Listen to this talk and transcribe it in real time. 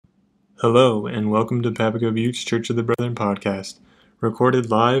Hello, and welcome to Papago Buttes Church of the Brethren podcast, recorded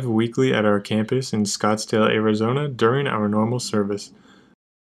live weekly at our campus in Scottsdale, Arizona during our normal service.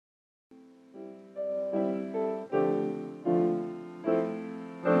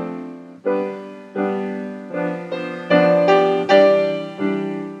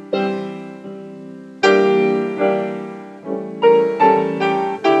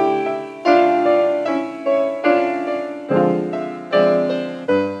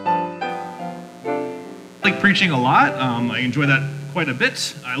 Preaching a lot. I enjoy that quite a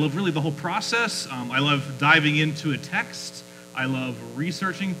bit. I love really the whole process. I love diving into a text. I love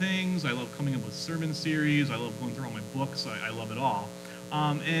researching things. I love coming up with sermon series. I love going through all my books. I love it all.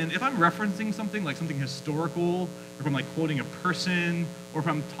 And if I'm referencing something, like something historical, or if I'm like quoting a person, or if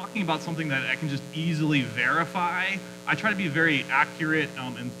I'm talking about something that I can just easily verify, I try to be very accurate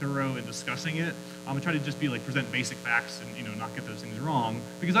and thorough in discussing it. I try to just be like present basic facts and not get those things wrong,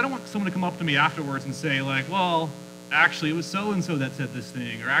 because I don't want someone to come up to me afterwards and say like, well, actually it was so and so that said this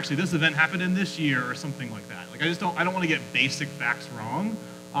thing, or actually this event happened in this year, or something like that. Like I don't want to get basic facts wrong.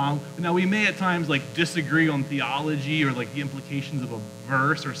 Now we may at times like disagree on theology or like the implications of a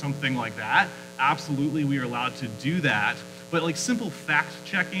verse or something like that. Absolutely, we are allowed to do that. But like simple fact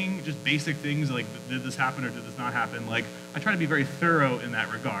checking, just basic things like did this happen or did this not happen, like I try to be very thorough in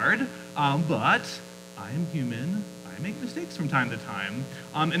that regard. But I am human. I make mistakes from time to time.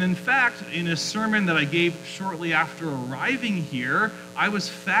 And in fact, in a sermon that I gave shortly after arriving here, I was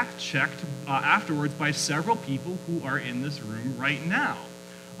fact checked afterwards by several people who are in this room right now.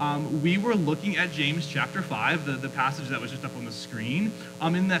 We were looking at James chapter 5, the passage that was just up on the screen.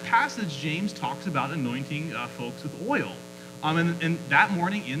 In that passage, James talks about anointing folks with oil. And that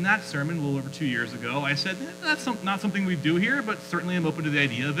morning in that sermon, a little over 2 years ago, I said, that's not something we do here, but certainly I'm open to the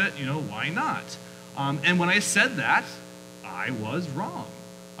idea of it, why not? And when I said that, I was wrong.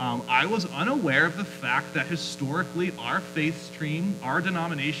 I was unaware of the fact that historically our faith stream, our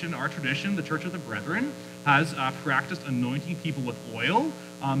denomination, our tradition, the Church of the Brethren, has practiced anointing people with oil,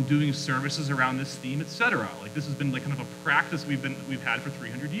 doing services around this theme, etc. Like this has been like kind of a practice we've had for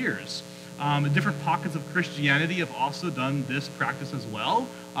 300 years. Different pockets of Christianity have also done this practice as well,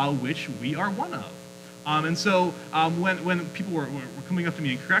 which we are one of. And so when people were coming up to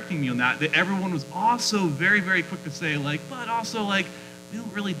me and correcting me on that everyone was also very, very quick to say, like, but also, like, we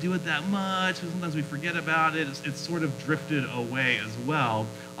don't really do it that much. Sometimes we forget about it. It's sort of drifted away as well.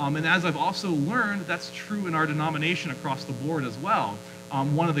 And as I've also learned, that's true in our denomination across the board as well.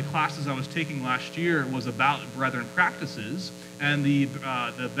 One of the classes I was taking last year was about Brethren practices, and the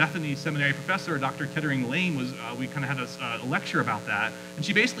Bethany Seminary professor, Dr. Kettering Lane, we kind of had a lecture about that, and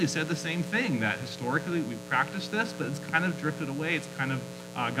she basically said the same thing, that historically we've practiced this, but it's kind of drifted away, it's kind of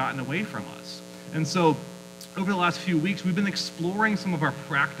gotten away from us. And so over the last few weeks, we've been exploring some of our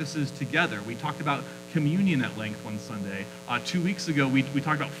practices together. We talked about communion at length one Sunday. 2 weeks ago, we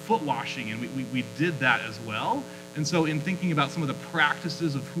talked about foot washing, and we did that as well. And so in thinking about some of the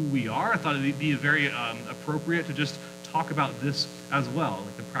practices of who we are, I thought it would be very appropriate to just talk about this as well,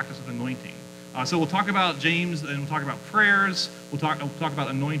 like the practice of anointing. So we'll talk about James, and we'll talk about prayers, we'll talk about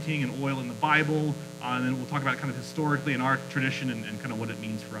anointing and oil in the Bible, and then we'll talk about it kind of historically in our tradition and kind of what it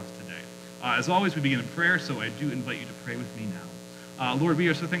means for us today. As always, we begin in prayer, so I do invite you to pray with me now. Lord, we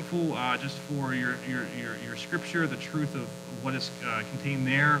are so thankful just for your scripture, the truth of what is contained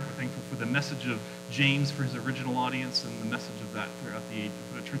there. We're thankful for the message of James for his original audience and the message of that throughout the age,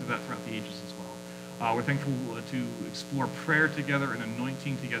 for the truth of that throughout the ages as well. We're thankful to explore prayer together and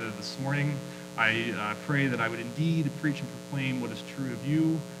anointing together this morning. I pray that I would indeed preach and proclaim what is true of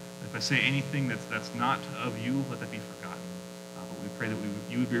you. If I say anything that's not of you, let that be forgotten. But we pray that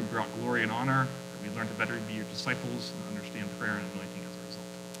you would be brought glory and honor, that we learn to better be your disciples and understand prayer and anointing as a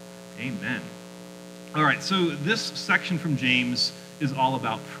result. Amen. All right, so this section from James is all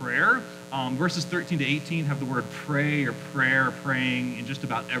about prayer. Verses 13 to 18 have the word pray or prayer, praying in just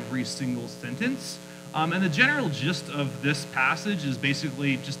about every single sentence. And the general gist of this passage is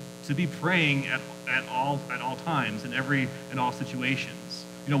basically just to be praying at all times, in all situations.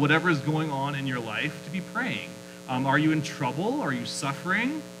 Whatever is going on in your life, to be praying. Are you in trouble? Are you suffering?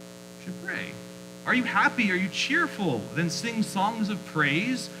 You should pray. Are you happy? Are you cheerful? Then sing songs of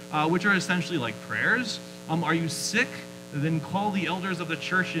praise, which are essentially like prayers. Are you sick? Then call the elders of the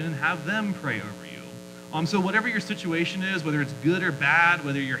church in and have them pray over you. So whatever your situation is, whether it's good or bad,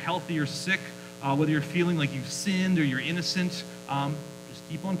 whether you're healthy or sick, whether you're feeling like you've sinned or you're innocent, just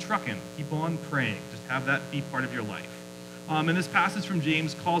keep on trucking, keep on praying. Just have that be part of your life. And this passage from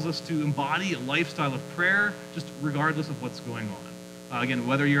James calls us to embody a lifestyle of prayer, just regardless of what's going on. Again,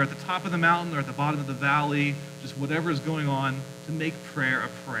 whether you're at the top of the mountain or at the bottom of the valley, just whatever is going on, to make prayer a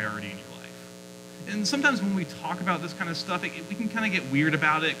priority in your life. And sometimes when we talk about this kind of stuff, we can kind of get weird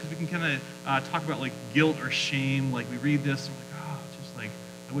about it because we can kind of talk about like guilt or shame. Like we read this and we're like, oh, it's just like,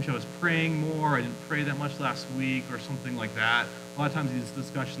 I wish I was praying more. I didn't pray that much last week or something like that. A lot of times these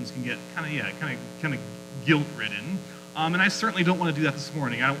discussions can get kind of guilt-ridden. And I certainly don't want to do that this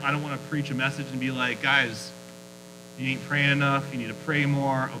morning. I don't want to preach a message and be like, guys, you ain't praying enough. You need to pray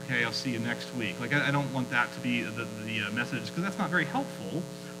more. Okay, I'll see you next week. Like I don't want that to be the message because that's not very helpful.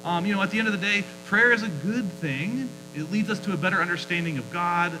 At the end of the day, prayer is a good thing. It leads us to a better understanding of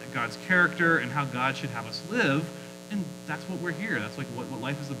God, God's character, and how God should have us live. And that's what we're here. That's like what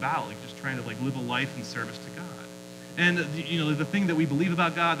life is about, like just trying to like live a life in service to God. And the thing that we believe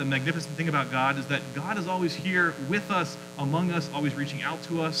about God, the magnificent thing about God is that God is always here with us, among us, always reaching out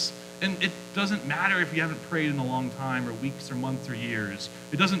to us. And it doesn't matter if you haven't prayed in a long time or weeks or months or years.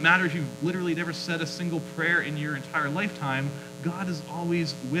 It doesn't matter if you've literally never said a single prayer in your entire lifetime. God is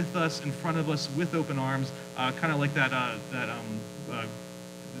always with us, in front of us, with open arms, kind of like that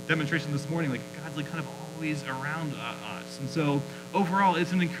demonstration this morning. Like God's like kind of always around us. And so overall,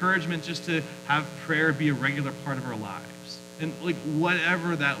 it's an encouragement just to have prayer be a regular part of our lives. And like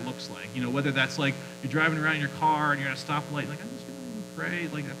whatever that looks like, whether that's like you're driving around in your car and you're at a stoplight, like I'm just gonna pray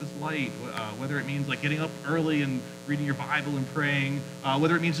like at this light, whether it means like getting up early and reading your Bible and praying,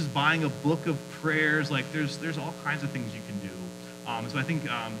 whether it means just buying a book of prayers, like there's all kinds of things you can do. So I think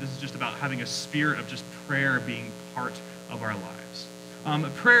this is just about having a spirit of just prayer being part of our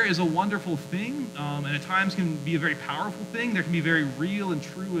lives. Prayer is a wonderful thing, and at times can be a very powerful thing. There can be very real and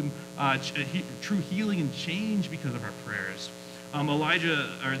true and true healing and change because of our prayers.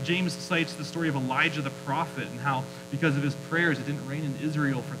 James cites the story of Elijah the prophet and how because of his prayers it didn't rain in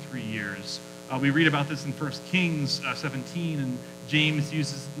Israel for 3 years. We read about this in 1 Kings 17, and James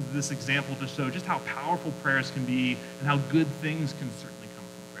uses this example to show just how powerful prayers can be and how good things can certainly come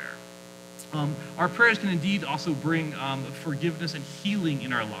from prayer. Our prayers can indeed also bring forgiveness and healing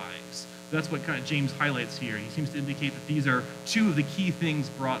in our lives. That's what kind of James highlights here. He seems to indicate that these are two of the key things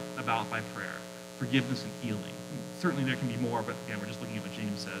brought about by prayer, forgiveness and healing. Certainly there can be more, but again, we're just looking at what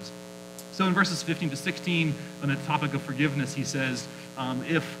James says. So in verses 15 to 16, on the topic of forgiveness, he says,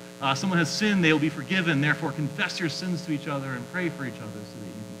 if someone has sinned, they will be forgiven. Therefore, confess your sins to each other and pray for each other so that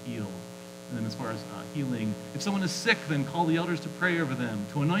you can heal. And then as far as healing, if someone is sick, then call the elders to pray over them,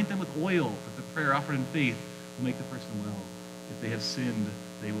 to anoint them with oil, that the prayer offered in faith will make the person well. If they have sinned,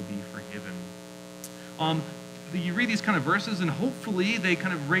 they will be forgiven. You read these kind of verses, and hopefully they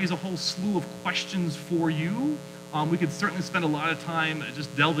kind of raise a whole slew of questions for you. We could certainly spend a lot of time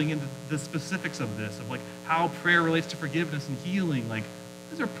just delving into the specifics of this, of like how prayer relates to forgiveness and healing. Like,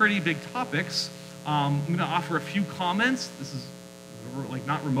 these are pretty big topics. I'm going to offer a few comments. This is like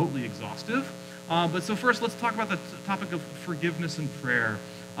not remotely exhaustive. But so first, let's talk about the topic of forgiveness and prayer.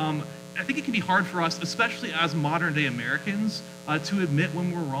 I think it can be hard for us, especially as modern day Americans, to admit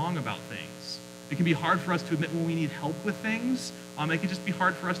when we're wrong about things. It can be hard for us to admit when we need help with things. It can just be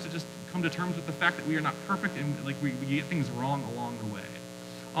hard for us to just come to terms with the fact that we are not perfect and like we get things wrong along the way.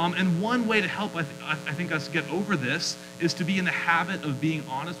 And one way to help, I think, us get over this is to be in the habit of being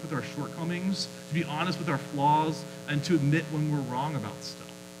honest with our shortcomings, to be honest with our flaws, and to admit when we're wrong about stuff.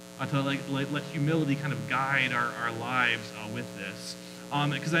 To let humility kind of guide our lives with this.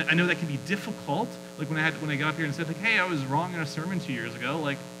 Because I know that can be difficult. Like when I got up here and said like, hey, I was wrong in a sermon 2 years ago.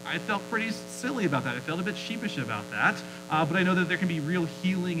 Like I felt pretty silly about that. I felt a bit sheepish about that. But I know that there can be real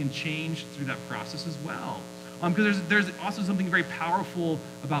healing and change through that process as well. Because there's also something very powerful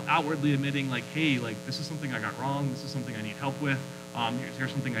about outwardly admitting like, hey, like this is something I got wrong. This is something I need help with.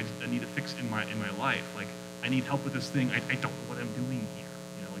 Here's something I need to fix in my life. Like I need help with this thing. I don't know what I'm doing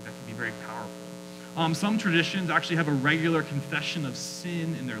here. Like that can be very powerful. Some traditions actually have a regular confession of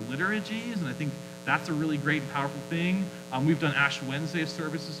sin in their liturgies, and I think that's a really great and powerful thing. We've done Ash Wednesday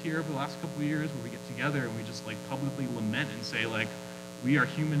services here over the last couple of years where we get together and we just like publicly lament and say like, we are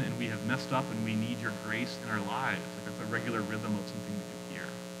human and we have messed up and we need your grace in our lives. Like that's a regular rhythm of something we do here.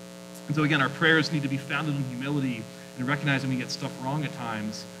 And so again, our prayers need to be founded in humility and recognizing we get stuff wrong at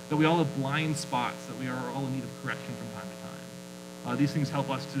times, that we all have blind spots, that we are all in need of correction from time to time. These things help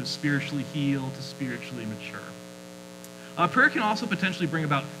us to spiritually heal, to spiritually mature. Prayer can also potentially bring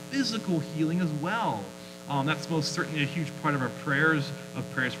about physical healing as well. That's most certainly a huge part of our prayers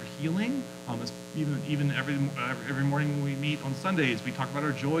for healing. Even every morning when we meet on Sundays, we talk about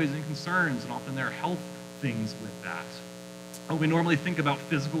our joys and concerns, and often there are health things with that. We normally think about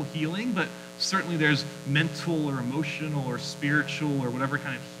physical healing, but certainly there's mental or emotional or spiritual or whatever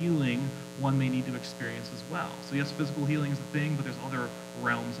kind of healing one may need to experience as well. So yes, physical healing is a thing, but there's other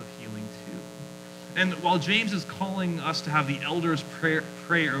realms of healing too. And while James is calling us to have the elders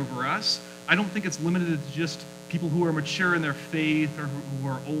pray over us, I don't think it's limited to just people who are mature in their faith or who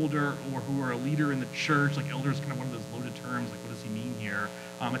are older or who are a leader in the church. Like elder is kind of one of those loaded terms. Like, what does he mean here?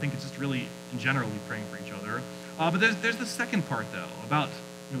 I think it's just really, in general, we praying for each other. But there's the second part, though, about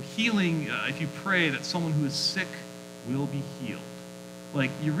healing. If you pray that someone who is sick will be healed.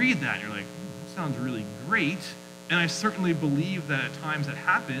 Like, you read that, and you're like, that sounds really great. And I certainly believe that at times it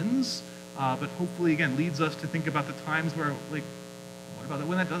happens, but hopefully, again, leads us to think about the times where, like, what about that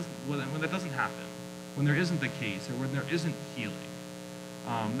when that doesn't happen, when there isn't the case, or when there isn't healing?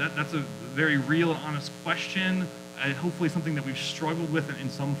 That's a very real and honest question. Hopefully something that we've struggled with in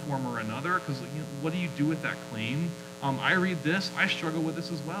some form or another, because what do you do with that claim? I read this, I struggle with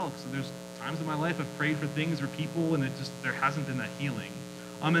this as well, because there's times in my life I've prayed for things or people, and there hasn't been that healing.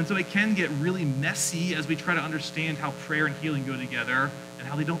 And so it can get really messy as we try to understand how prayer and healing go together, and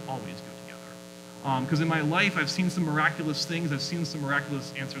how they don't always go together. Because in my life, I've seen some miraculous things, I've seen some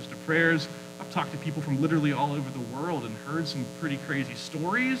miraculous answers to prayers, I've talked to people from literally all over the world and heard some pretty crazy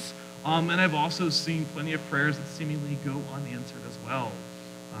stories. And I've also seen plenty of prayers that seemingly go unanswered as well.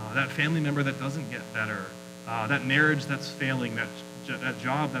 That family member that doesn't get better, that marriage that's failing, that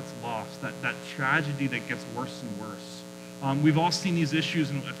job that's lost, that tragedy that gets worse and worse. We've all seen these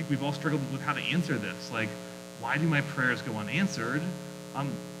issues, and I think we've all struggled with how to answer this. Like, why do my prayers go unanswered?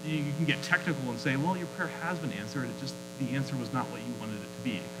 You can get technical and say, well, your prayer has been answered. It just, the answer was not what you wanted it to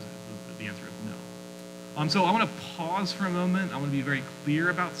be, because the answer is no. So I want to pause for a moment. I want to be very clear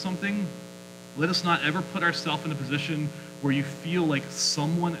about something. Let us not ever put ourselves in a position where you feel like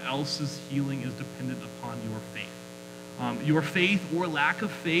someone else's healing is dependent upon your faith. Your faith or lack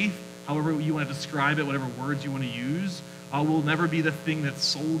of faith, however you want to describe it, whatever words you want to use, will never be the thing that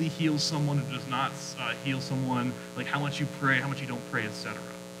solely heals someone who does not heal someone, like how much you pray, how much you don't pray, etc.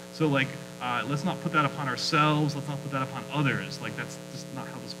 So let's not put that upon ourselves. Let's not put that upon others. Like, that's just not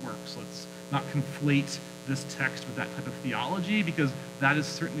how this works. Let's not conflate this text with that type of theology, because that is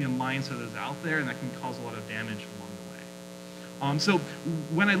certainly a mindset that is out there, and that can cause a lot of damage along the way. So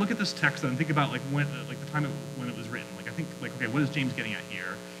when I look at this text and think about the time when it was written, I think okay, what is James getting at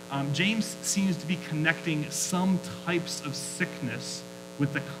here? James seems to be connecting some types of sickness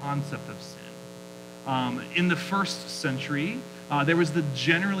with the concept of sin. In the first century, there was the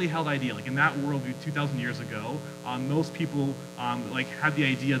generally held idea, like in that worldview 2,000 years ago, most people had the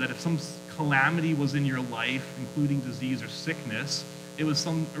idea that if some calamity was in your life, including disease or sickness, it was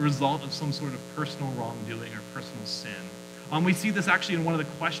a result of some sort of personal wrongdoing or personal sin. We see this actually in one of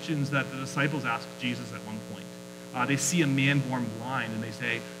the questions that the disciples asked Jesus at one point. They see a man born blind, and they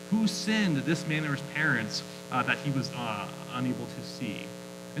say, who sinned, this man or his parents, that he was unable to see?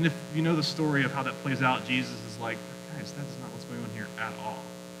 And if you know the story of how that plays out, Jesus is like, guys, that's not what's going on here at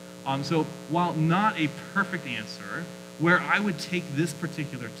all. So while not a perfect answer, where I would take this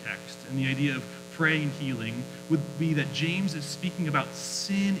particular text and the idea of praying and healing would be that James is speaking about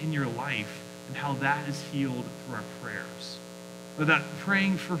sin in your life and how that is healed through our prayers. Or that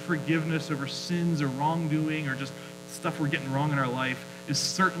praying for forgiveness over sins or wrongdoing or just stuff we're getting wrong in our life is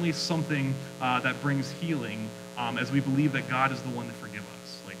certainly something that brings healing, as we believe that God is the one to forgive us.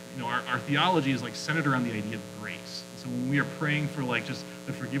 Our theology is centered around the idea of grace. So when we are praying for just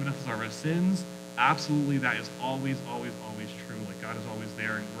the forgiveness of our sins, absolutely that is always, always, always true. God is always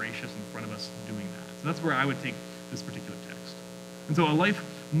there and gracious in front of us doing that. So that's where I would take this particular text. And so a life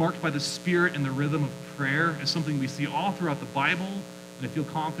marked by the spirit and the rhythm of prayer is something we see all throughout the Bible, and I feel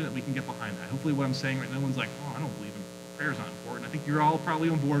confident we can get behind that. Hopefully what I'm saying right now, no one's like, oh, I don't believe in prayer's not important. I think you're all probably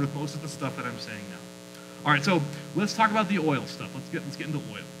on board with most of the stuff that I'm saying now. All right, so let's talk about the oil stuff. Let's get into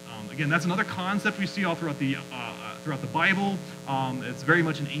oil. Again, that's another concept we see all throughout the Bible. It's very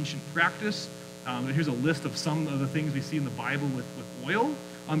much an ancient practice. Here's a list of some of the things we see in the Bible with oil.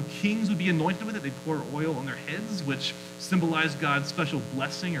 Kings would be anointed with it. They'd pour oil on their heads, which symbolized God's special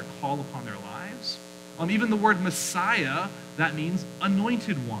blessing or call upon their lives. Even the word Messiah, that means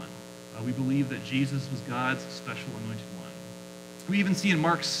anointed one. We believe that Jesus was God's special anointed one. We even see in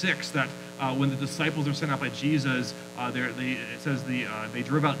Mark 6 that when the disciples are sent out by Jesus, it says they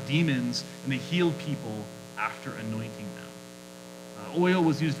drove out demons and they healed people after anointing them. Oil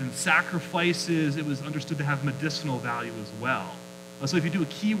was used in sacrifices. It was understood to have medicinal value as well. So if you do a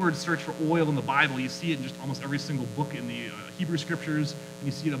keyword search for oil in the Bible, you see it in just almost every single book in the Hebrew Scriptures, and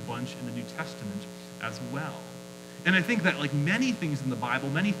you see it a bunch in the New Testament as well. And I think that many things in the Bible,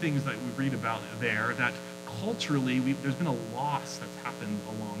 many things that we read about there, that culturally there's been a loss that's happened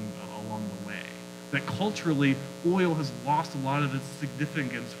along the way. That culturally, oil has lost a lot of its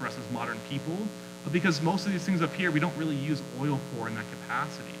significance for us as modern people, because most of these things up here we don't really use oil for in that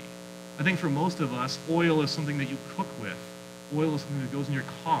capacity. I think for most of us, oil is something that you cook with. oil is something that goes in your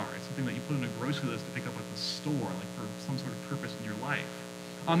car. It's something that you put in a grocery list to pick up at the store, like for some sort of purpose in your life.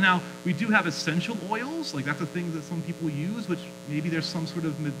 Now, we do have essential oils, like that's a thing that some people use, which maybe there's some sort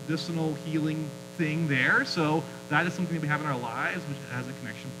of medicinal healing thing there. So that is something that we have in our lives, which has a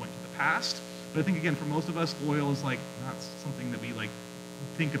connection point to the past. But I think, again, for most of us, oil is like not something that we like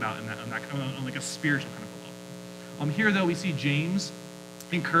think about on like a spiritual kind of a level. Here, though, we see James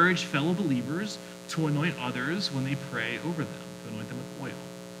encourage fellow believers to anoint others when they pray over them, to anoint them with oil.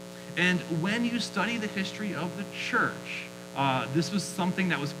 And when you study the history of the church, this was something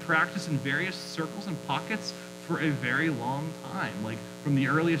that was practiced in various circles and pockets for a very long time. Like from the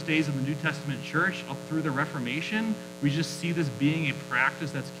earliest days of the New Testament church up through the Reformation, we just see this being a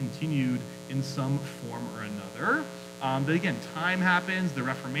practice that's continued in some form or another. But again, time happens, the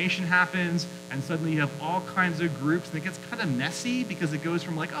Reformation happens, and suddenly you have all kinds of groups, and it gets kind of messy because it goes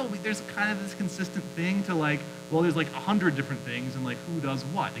from like, oh, there's kind of this consistent thing to like, well, there's like 100 different things, and like who does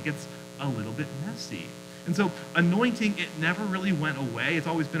what? It gets a little bit messy. And so anointing, it never really went away. It's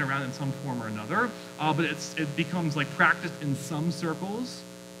always been around in some form or another, but it becomes like practiced in some circles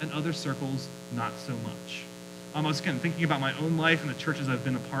and other circles not so much. I was again thinking about my own life and the churches I've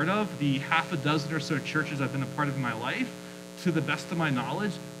been a part of, the half a dozen or so churches I've been a part of in my life. To the best of my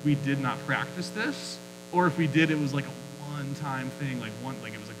knowledge, we did not practice this, or if we did, it was like a one-time thing, like it was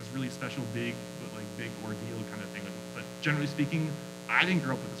like this really special big ordeal kind of thing. But generally speaking, I didn't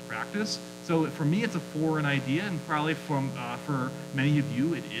grow up with this practice. So for me, it's a foreign idea, and probably for many of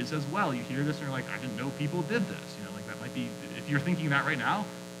you, it is as well. You hear this and you're like, I didn't know people did this. Like that might be, if you're thinking that right now,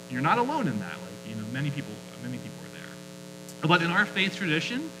 you're not alone in that. Many people are there. But in our faith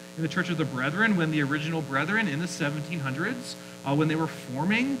tradition, in the Church of the Brethren, when the original brethren in the 1700s, when they were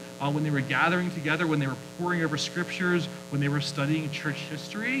forming, when they were gathering together, when they were poring over scriptures, when they were studying church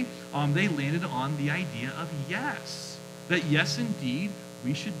history, they landed on the idea of that yes, indeed,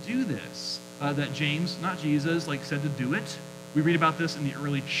 we should do this. That James, not Jesus, said to do it. We read about this in the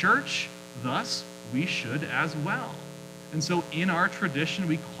early church, thus we should as well. And so in our tradition,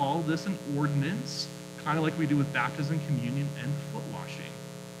 we call this an ordinance, kind of like we do with baptism, communion, and foot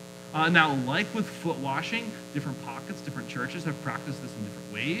washing. Now, like with foot washing, different pockets, different churches have practiced this in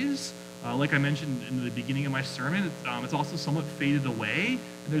different ways. Like I mentioned in the beginning of my sermon, it's also somewhat faded away.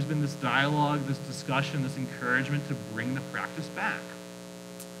 And there's been this dialogue, this discussion, this encouragement to bring the practice back.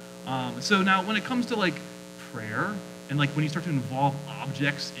 So now when it comes to prayer, and when you start to involve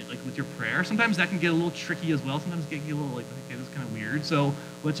objects with your prayer, sometimes that can get a little tricky as well. Sometimes it can get a little okay, this is kind of weird. So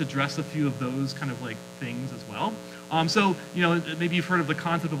let's address a few of those kind of things as well. So maybe you've heard of the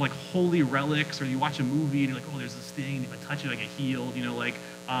concept of holy relics, or you watch a movie and you're like, oh, there's this thing, and if I touch it, I get healed.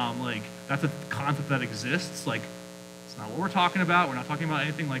 That's a concept that exists. It's not what we're talking about. We're not talking about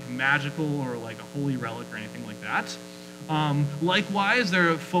anything magical or a holy relic or anything like that. Likewise,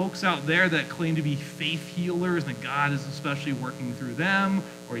 there are folks out there that claim to be faith healers, and that God is especially working through them.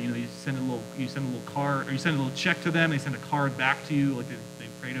 Or you send a little card, or you send a little check to them. They send a card back to you, they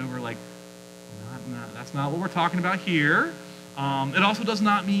prayed over. That's not what we're talking about here. It also does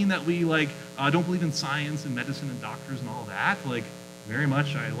not mean that we don't believe in science and medicine and doctors and all that. Very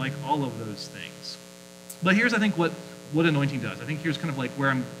much, I like all of those things. But here's, I think, what anointing does. I think here's kind of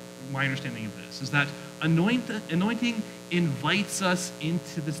where my understanding of this is that anointing invites us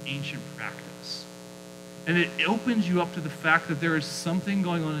into this ancient practice. And it opens you up to the fact that there is something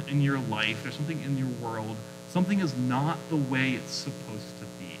going on in your life, there's something in your world, something is not the way it's supposed to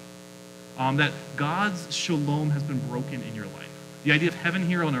be. That God's shalom has been broken in your life. The idea of heaven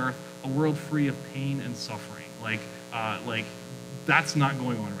here on earth, a world free of pain and suffering, that's not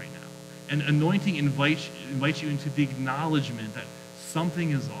going on right now. And anointing invites you into the acknowledgement that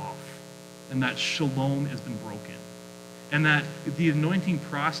something is off, and that shalom has been broken. And that the anointing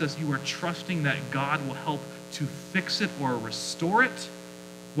process, you are trusting that God will help to fix it or restore it,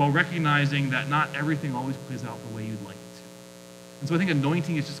 while recognizing that not everything always plays out the way you'd like it to. And so I think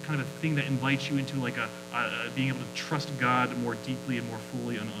anointing is just kind of a thing that invites you into being able to trust God more deeply and more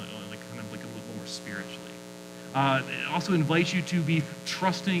fully on a little more spiritually. It also invites you to be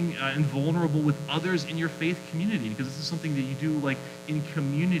trusting and vulnerable with others in your faith community, because this is something that you do in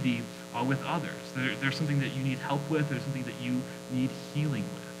community with others. There's something that you need help with. There's something that you need healing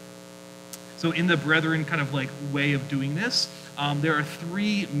with. So in the brethren kind of way of doing this, there are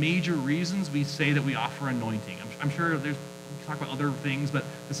three major reasons we say that we offer anointing. I'm sure we talk about other things, but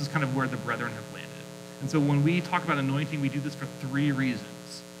this is kind of where the brethren have landed. And so when we talk about anointing, we do this for three reasons.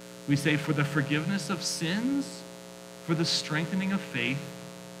 We say for the forgiveness of sins, for the strengthening of faith,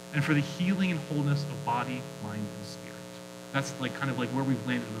 and for the healing and wholeness of body, mind, and spirit. That's kind of where we've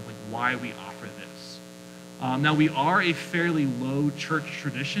landed with why we offer this. Now, we are a fairly low church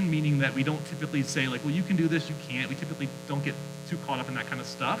tradition, meaning that we don't typically say, like, well, you can do this, you can't. We typically don't get too caught up in that kind of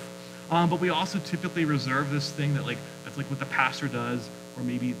stuff. But we also typically reserve this thing that, like, that's like what the pastor does, or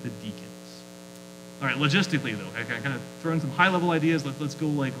maybe the deacons. All right, logistically, though, I kind of throw in some high-level ideas. Let's go,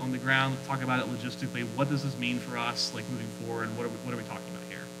 like, on the ground. Let's talk about it logistically. What does this mean for us, like, moving forward? What are we talking about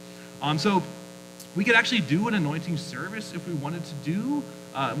here? So we could actually do an anointing service if we wanted to do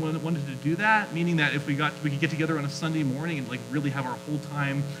that, meaning that if we could get together on a Sunday morning and, like, really have our whole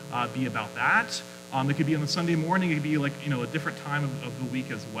time be about that. It could be on a Sunday morning. It could be, like, a different time of the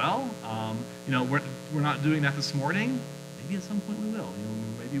week as well. We're not doing that this morning. Maybe at some point we will.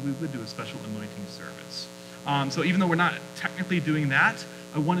 Maybe we would do a special anointing service. So even though we're not technically doing that,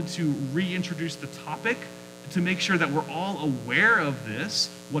 I wanted to reintroduce the topic to make sure that we're all aware of this,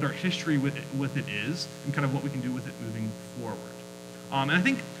 what our history with it is, and kind of what we can do with it moving forward. And I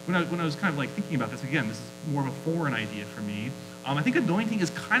think when I was kind of, like, thinking about this, again, this is more of a foreign idea for me. I think anointing is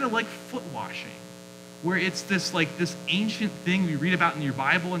kind of like foot washing, where it's this ancient thing we read about in your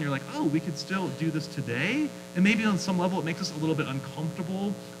Bible, and you're like, oh, we could still do this today. And maybe on some level it makes us a little bit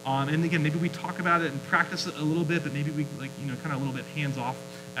uncomfortable. And again, maybe we talk about it and practice it a little bit, but maybe we, kind of a little bit hands off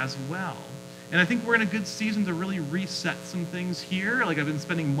as well. And I think we're in a good season to really reset some things here. Like, I've been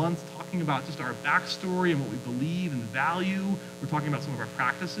spending months talking about just our backstory and what we believe and value. We're talking about some of our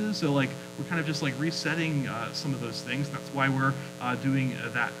practices. So, like, we're kind of just, like, resetting some of those things. That's why we're doing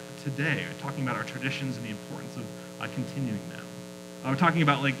that today. We're talking about our traditions and the importance of continuing them. We're talking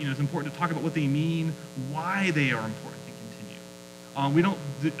about, like, it's important to talk about what they mean, why they are important to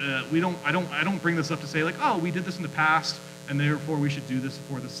continue. I don't bring this up to say, like, oh, we did this in the past, and therefore we should do this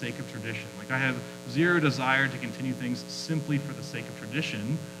for the sake of tradition. Like, I have zero desire to continue things simply for the sake of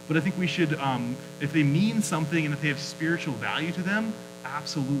tradition, but I think we should, if they mean something and if they have spiritual value to them,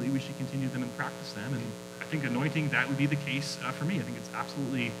 absolutely we should continue them and practice them. And I think anointing, that would be the case for me. I think it's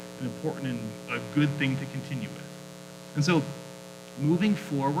absolutely an important and a good thing to continue with. And so, moving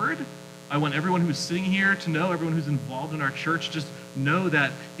forward, I want everyone who's sitting here to know, everyone who's involved in our church, just know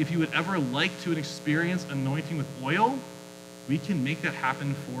that if you would ever like to experience anointing with oil, we can make that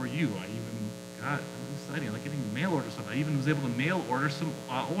happen for you. I even got, it was exciting, I like getting mail order stuff. I even was able to mail order some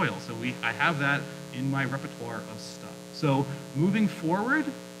oil. So I have that in my repertoire of stuff. So moving forward,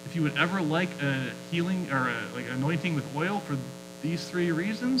 if you would ever like a healing or like anointing with oil for these three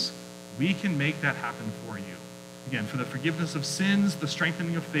reasons, we can make that happen for you. Again, for the forgiveness of sins, the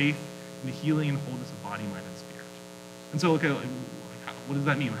strengthening of faith, and the healing and wholeness of body, mind, and spirit. And so, okay, what does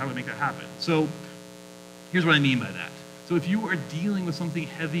that mean? How do we make that happen? So here's what I mean by that. So if you are dealing with something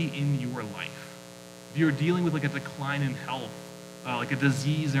heavy in your life, if you're dealing with, like, a decline in health, like a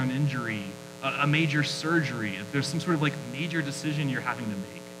disease or an injury, a major surgery, if there's some sort of, like, major decision you're having to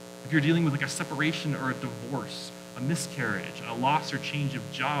make, if you're dealing with, like, a separation or a divorce, a miscarriage, a loss or change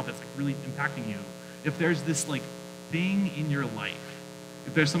of job that's, like, really impacting you, if there's this, like, thing in your life,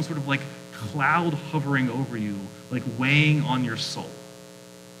 if there's some sort of, like, cloud hovering over you, like, weighing on your soul,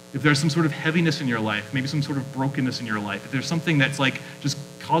 if there's some sort of heaviness in your life, maybe some sort of brokenness in your life, if there's something that's, like, just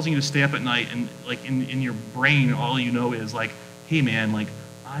causing you to stay up at night and, like, in your brain, all you know is, like, hey, man, like,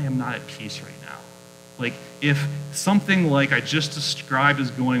 I am not at peace right now. Like, if something like I just described is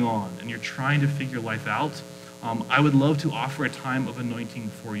going on and you're trying to figure life out, I would love to offer a time of anointing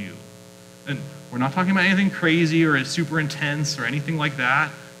for you. And we're not talking about anything crazy or super intense or anything like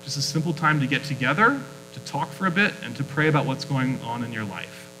that. Just a simple time to get together, to talk for a bit, and to pray about what's going on in your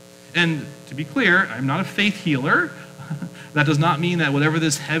life. And to be clear, I'm not a faith healer. That does not mean that whatever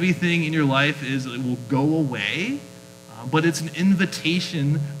this heavy thing in your life is, it will go away. But it's an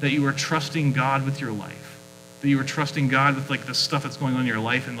invitation that you are trusting God with your life. That you are trusting God with, like, the stuff that's going on in your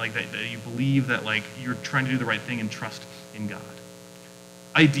life, and, like, that you believe that, like, you're trying to do the right thing and trust in God.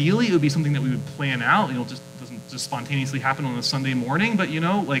 Ideally, it would be something that we would plan out. Just doesn't just spontaneously happen on a Sunday morning, but,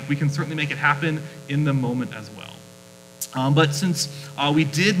 like, we can certainly make it happen in the moment as well. But since we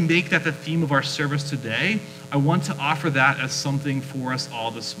did make that the theme of our service today, I want to offer that as something for us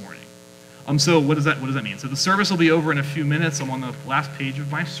all this morning. So what does that mean? So the service will be over in a few minutes. I'm on the last page of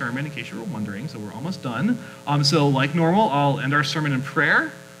my sermon, in case you were wondering, so we're almost done. So like normal, I'll end our sermon in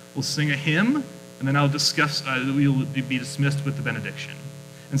prayer. We'll sing a hymn, and then we'll be dismissed with the benediction.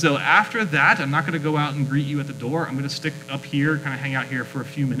 And so after that, I'm not going to go out and greet you at the door. I'm going to stick up here, kind of hang out here for a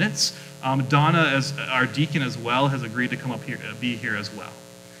few minutes. Donna, as our deacon as well, has agreed to come up here, be here as well.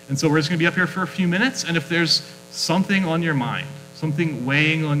 And so we're just going to be up here for a few minutes. And if there's something on your mind, something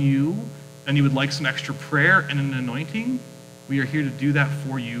weighing on you, and you would like some extra prayer and an anointing, we are here to do that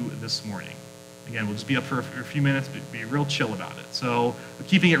for you this morning. Again, we'll just be up for a few minutes, be real chill about it. So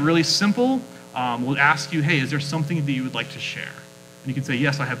keeping it really simple, will ask you, hey, is there something that you would like to share? And you can say,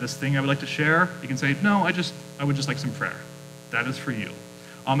 yes, I have this thing I would like to share. You can say, no, I would just like some prayer. That is for you.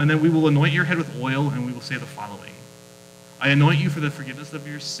 And then we will anoint your head with oil, and we will say the following. I anoint you for the forgiveness of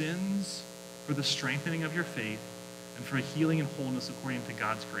your sins, for the strengthening of your faith, and for healing and wholeness according to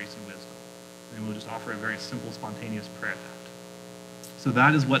God's grace and wisdom. And we'll just offer a very simple, spontaneous prayer at that. So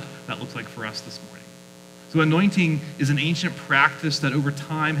that is what that looks like for us this morning. So anointing is an ancient practice that over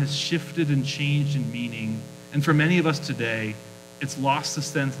time has shifted and changed in meaning. And for many of us today, it's lost the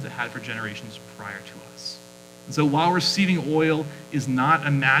sense that it had for generations prior to us. And so while receiving oil is not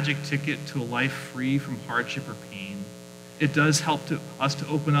a magic ticket to a life free from hardship or pain, it does help us to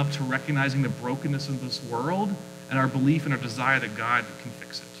open up to recognizing the brokenness of this world and our belief and our desire that God can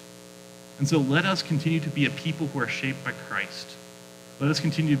fix it. And so let us continue to be a people who are shaped by Christ. Let us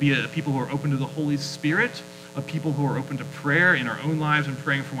continue to be a people who are open to the Holy Spirit, a people who are open to prayer in our own lives and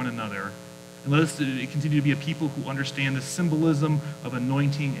praying for one another. And let us continue to be a people who understand the symbolism of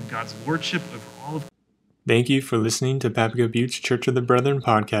anointing and God's lordship over all of. Thank you for listening to Papago Butte's Church of the Brethren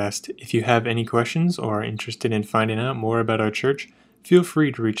podcast. If you have any questions or are interested in finding out more about our church, feel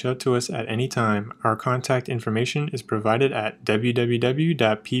free to reach out to us at any time. Our contact information is provided at www.pbcob.org.